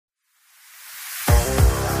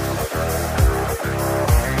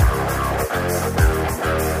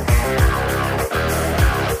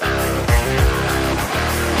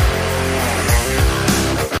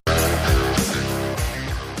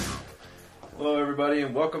Hello, everybody,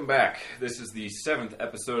 and welcome back. This is the 7th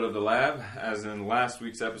episode of The Lab. As in last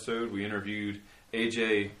week's episode, we interviewed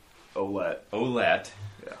AJ Olette.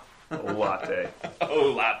 Yeah. Olate.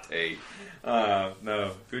 Olate.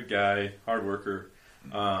 No, good guy, hard worker.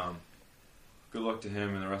 Good luck to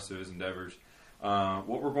him and the rest of his endeavors.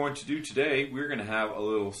 What we're going to do today, we're going to have a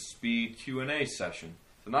little speed Q&A session.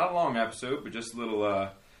 So not a long episode, but just a little,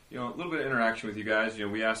 a little bit of interaction with you guys.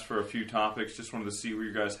 We asked for a few topics. Just wanted to see where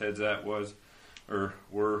your guys' heads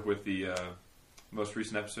were with the most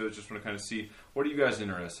recent episodes. Just want to kind of see what are you guys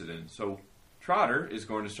interested in. So Trotter is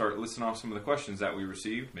going to start listing off some of the questions that we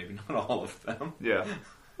received. Maybe not all of them. Yeah.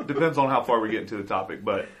 Depends on how far we get into the topic,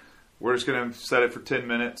 but we're just going to set it for 10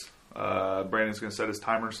 minutes. Brandon's going to set his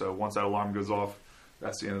timer, so once that alarm goes off,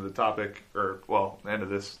 that's the end of the topic, the end of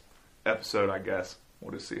this episode, I guess.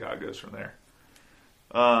 We'll just see how it goes from there.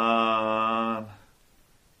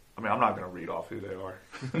 I'm not going to read off who they are.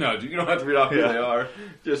 No, you don't have to read off who they are.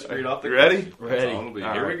 Just read off the ready? question.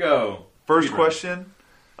 Ready. Here we go. First question.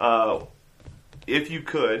 If you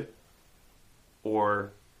could,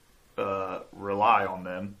 or rely on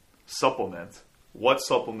them, supplements, what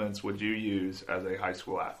supplements would you use as a high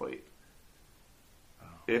school athlete?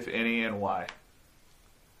 If any, and why?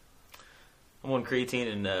 I'm on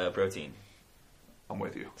creatine and protein. I'm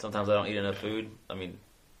with you. Sometimes I don't eat enough food.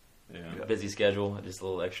 Busy schedule, just a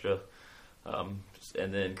little extra.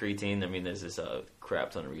 And then creatine, there's this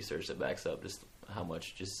crap ton of research that backs up just how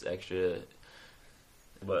much just extra.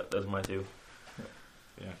 But those are my two.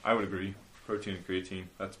 Yeah, I would agree. Protein and creatine,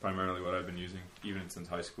 that's primarily what I've been using, even since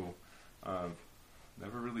high school.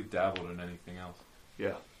 Never really dabbled in anything else.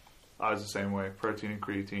 Yeah, I was the same way. Protein and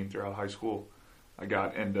creatine throughout high school. I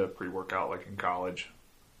got into pre-workout like in college,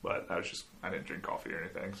 but I didn't drink coffee or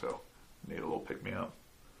anything, so I need a little pick-me-up.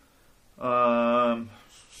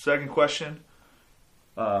 Second question.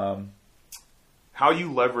 How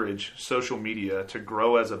you leverage social media to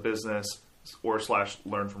grow as a business or /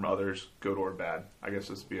 learn from others, good or bad? I guess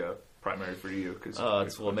this would be a primary for you.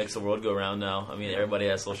 It's what makes the world go round now. Everybody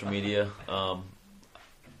has social media.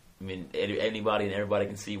 Anybody and everybody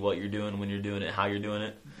can see what you're doing, when you're doing it, how you're doing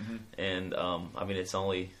it. Mm-hmm. And, it's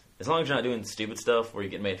only... As long as you're not doing stupid stuff where you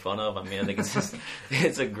get made fun of, I think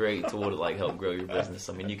it's a great tool to help grow your business.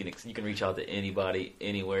 You can reach out to anybody,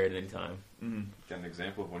 anywhere, at any time. Mm-hmm. Got an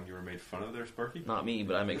example of when you were made fun of there, Sparky? Not me,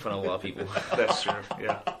 but I make fun of a lot of people. That's true.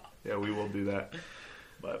 Yeah, we will do that.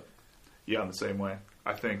 But yeah, I'm the same way.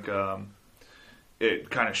 I think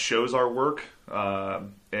it kind of shows our work,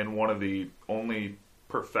 and one of the only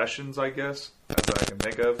professions, I guess, that I can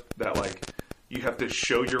think of that you have to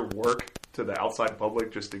show your work to the outside public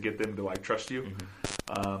just to get them to trust you.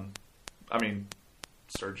 Mm-hmm.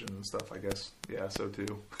 Surgeons and stuff, I guess. Yeah, so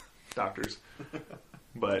too. Doctors.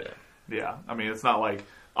 But yeah, it's not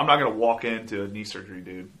I'm not going to walk into a knee surgery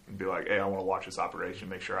dude and be like, hey, I want to watch this operation,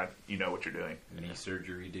 make sure you know what you're doing. Knee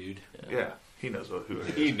surgery dude. Yeah, he knows who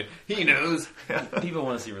it is. He knows. People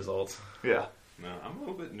want to see results. Yeah. No, I'm a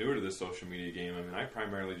little bit newer to this social media game. I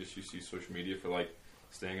primarily just used to use social media for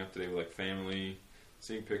staying up to date with family,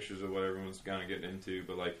 seeing pictures of what everyone's kind of getting into.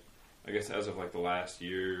 But I guess as of the last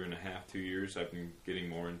year and a half, 2 years, I've been getting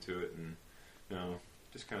more into it and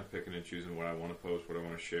just kind of picking and choosing what I want to post, what I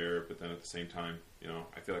want to share. But then at the same time,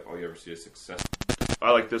 I feel like all you ever see is success.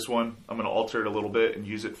 I like this one. I'm going to alter it a little bit and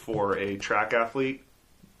use it for a track athlete.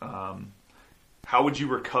 How would you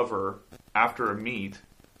recover after a meet,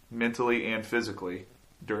 mentally and physically,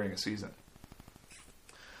 during a season?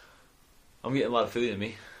 I'm getting a lot of food in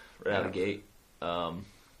me right out of the gate.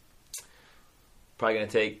 Probably going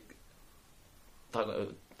to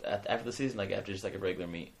after the season, after just a regular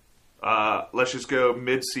meet. Let's just go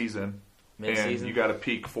mid-season. Mid-season? And you got to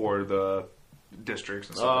peak for the districts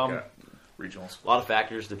and stuff like that. Regionals. A lot of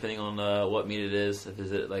factors depending on what meet it is.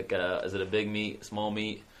 Is it a big meet, small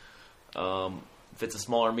meet? If it's a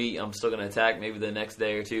smaller meet, I'm still going to attack maybe the next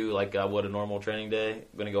day or two like I would a normal training day.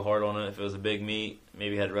 I'm going to go hard on it. If it was a big meet,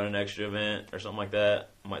 maybe had to run an extra event or something like that.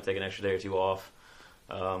 I might take an extra day or two off.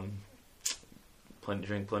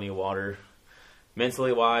 Drink plenty of water.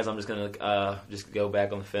 Mentally wise, I'm just going to just go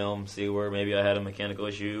back on the film, see where maybe I had a mechanical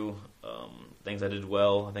issue, things I did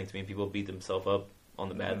well. I think too many people beat themselves up on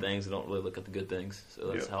the bad things and don't really look at the good things.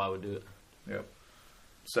 So that's how I would do it. Yep.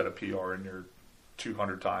 Set a PR in your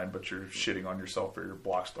 200 time, but you're shitting on yourself for your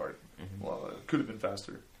block start. Mm-hmm. Well, it could have been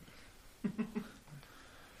faster.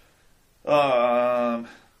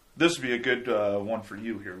 This would be a good one for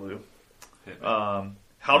you here, Lou.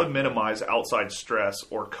 How to minimize outside stress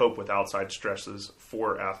or cope with outside stresses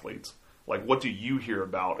for athletes. What do you hear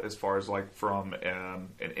about as far as from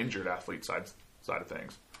an injured athlete side of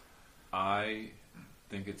things? I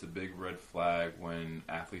think it's a big red flag when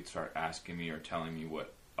athletes start asking me or telling me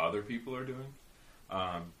what other people are doing.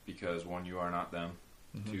 Because one, you are not them.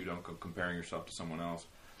 Mm-hmm. Two, don't go comparing yourself to someone else.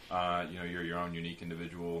 You're your own unique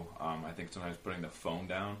individual. I think sometimes putting the phone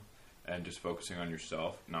down and just focusing on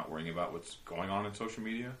yourself, not worrying about what's going on in social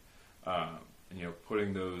media, and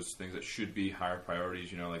putting those things that should be higher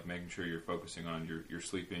priorities, like making sure you're focusing on your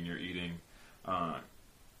sleeping, your eating,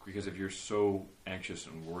 because if you're so anxious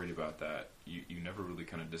and worried about that, you never really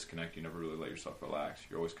kind of disconnect, you never really let yourself relax.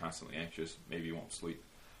 You're always constantly anxious, maybe you won't sleep.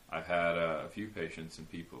 I've had a few patients and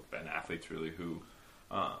people, and athletes really, who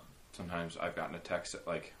sometimes I've gotten a text at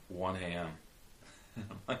like 1 a.m.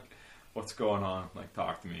 I'm like, what's going on? Like,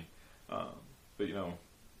 talk to me. But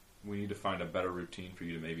we need to find a better routine for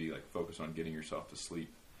you to maybe like focus on getting yourself to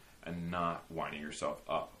sleep and not winding yourself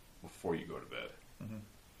up before you go to bed.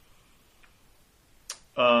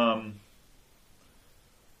 Mm-hmm.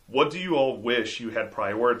 What do you all wish you had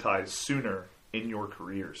prioritized sooner in your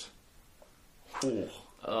careers? Cool.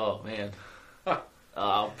 Oh man,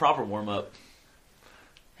 proper warm up.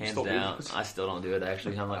 Hands down. I still don't do it,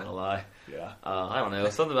 actually. I'm not going to lie. Yeah. I don't know.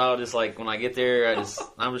 Something about just, like, when I get there,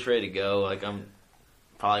 I'm just ready to go. Like,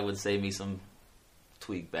 probably would save me some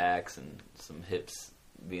tweak backs and some hips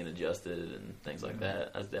being adjusted and things like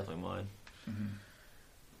that. That's definitely mine. Mm-hmm.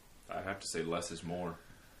 I have to say less is more.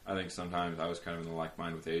 I think sometimes I was kind of in the like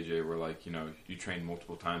mind with AJ where, like, you train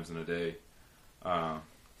multiple times in a day. I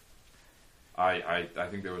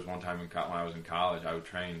think there was one time when I was in college, I would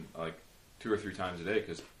train, like, 2 or 3 times a day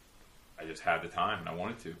because I just had the time and I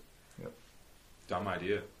wanted to. Yep. Dumb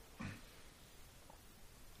idea.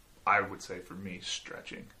 I would say for me,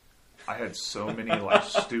 stretching. I had so many like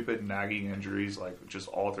stupid nagging injuries, like just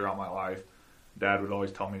all throughout my life. Dad would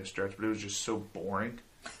always tell me to stretch, but it was just so boring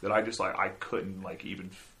that I just I couldn't like even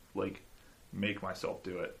like make myself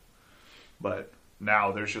do it. But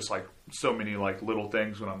now there's just like so many like little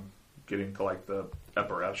things when I'm getting to like the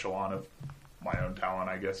upper echelon of my own talent,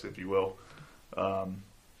 I guess, if you will.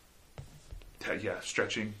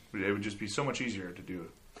 Stretching, it would just be so much easier to do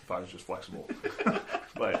if I was just flexible.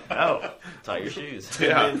 But no. Tie your shoes.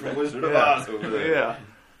 Yeah. From Wizard of Oz over there.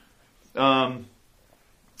 Yeah.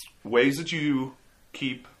 Ways that you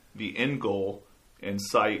keep the end goal in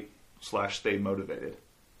sight / stay motivated.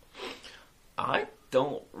 I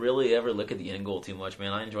don't really ever look at the end goal too much,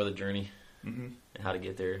 man. I enjoy the journey and how to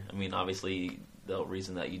get there. I mean, obviously, the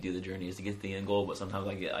reason that you do the journey is to get to the end goal, but sometimes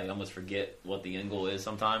I almost forget what the end goal is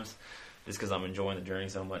sometimes, just because I'm enjoying the journey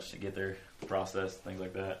so much to get there, the process, things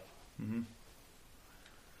like that. Mm-hmm.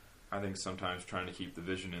 I think sometimes trying to keep the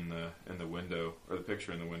vision in the window, or the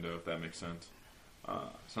picture in the window, if that makes sense.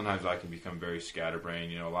 Sometimes I can become very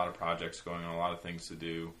scatterbrained, a lot of projects going on, a lot of things to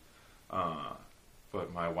do.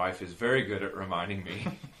 But my wife is very good at reminding me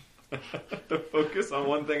to focus on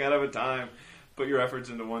one thing at a time. Put your efforts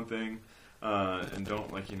into one thing. And don't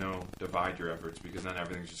divide your efforts, because then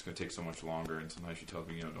everything's just going to take so much longer. And sometimes she tells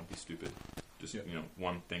me, don't be stupid. Just,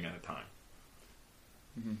 one thing at a time.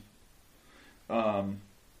 Mm-hmm.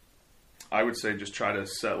 I would say just try to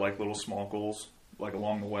set like little small goals like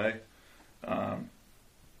along the way.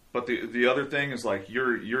 But the other thing is like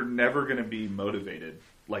you're never going to be motivated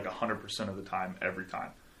like 100% of the time every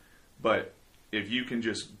time. But if you can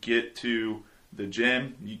just get to the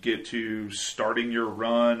gym, you get to starting your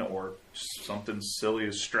run or something silly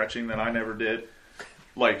as stretching that I never did,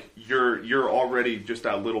 like you're already just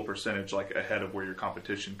that little percentage like ahead of where your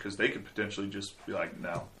competition, because they could potentially just be like,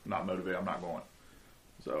 no, not motivated, I'm not going.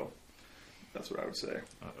 So that's what I would say.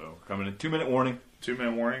 Uh-oh. Coming in 2-minute warning.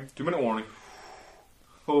 2-minute warning? 2-minute warning.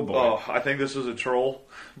 Oh, boy. Oh, I think this was a troll,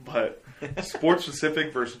 but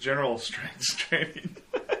sport-specific versus general strength training.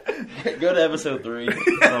 Go to episode 3.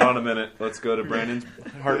 Hold on a minute. Let's go to Brandon's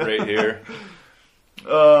heart rate here.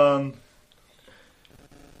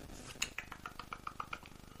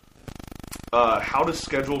 How to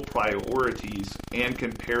schedule priorities and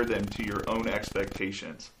compare them to your own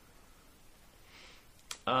expectations.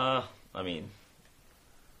 I mean,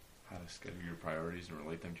 how to schedule your priorities and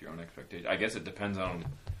relate them to your own expectations. I guess it depends on.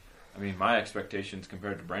 I mean, my expectations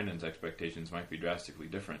compared to Brandon's expectations might be drastically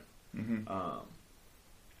different. Mm-hmm.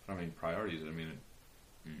 I mean, priorities. I mean,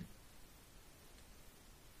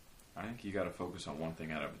 I think you got to focus on one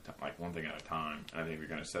thing at a time. I think if you're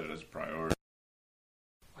going to set it as a priority.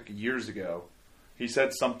 Like years ago, he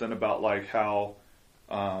said something about like how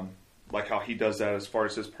he does that as far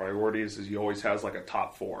as his priorities is he always has like a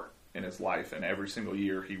top 4 in his life, and every single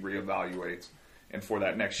year he reevaluates, and for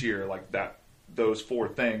that next year, like that, those 4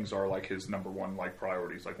 things are like his number 1 like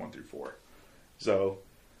priorities, like 1 through 4. So,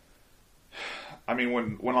 I mean,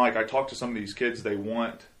 when like I talk to some of these kids, they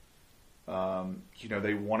want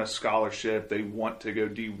They want a scholarship, they want to go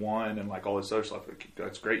D1 and like all this other stuff.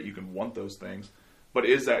 That's great. You can want those things, but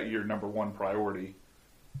is that your number one priority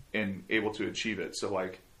and able to achieve it? So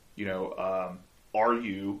are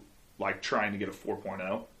you like trying to get a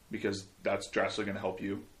 4.0 because that's drastically going to help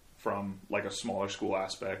you from like a smaller school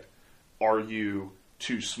aspect? Are you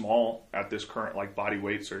too small at this current like body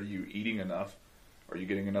weights? Are you eating enough? Are you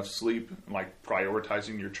getting enough sleep and like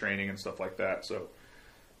prioritizing your training and stuff like that? So,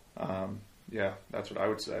 that's what I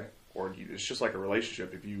would say. Or it's just like a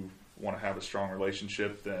relationship. If you want to have a strong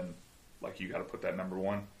relationship, then like you got to put that number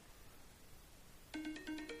one.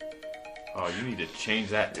 Oh, you need to change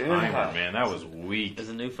that timer, man. That was weak. It's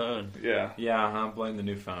a new phone. Yeah. Yeah, blame the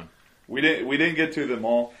new phone. We didn't get to them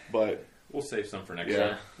all, but we'll save some for next yeah,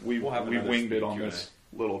 time. we winged it on Q&A. this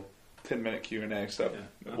little 10-minute Q&A, so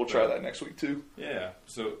Yeah. we'll try that next week too. Yeah.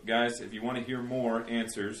 So, guys, if you want to hear more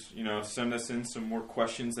answers, send us in some more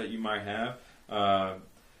questions that you might have.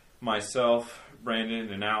 Myself,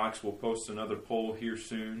 Brandon, and Alex will post another poll here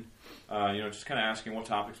soon. Just kind of asking what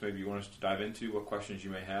topics maybe you want us to dive into, what questions you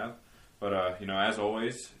may have. But, as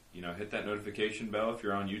always, hit that notification bell if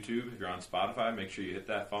you're on YouTube. If you're on Spotify, make sure you hit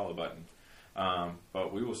that follow button.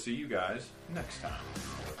 But we will see you guys next time.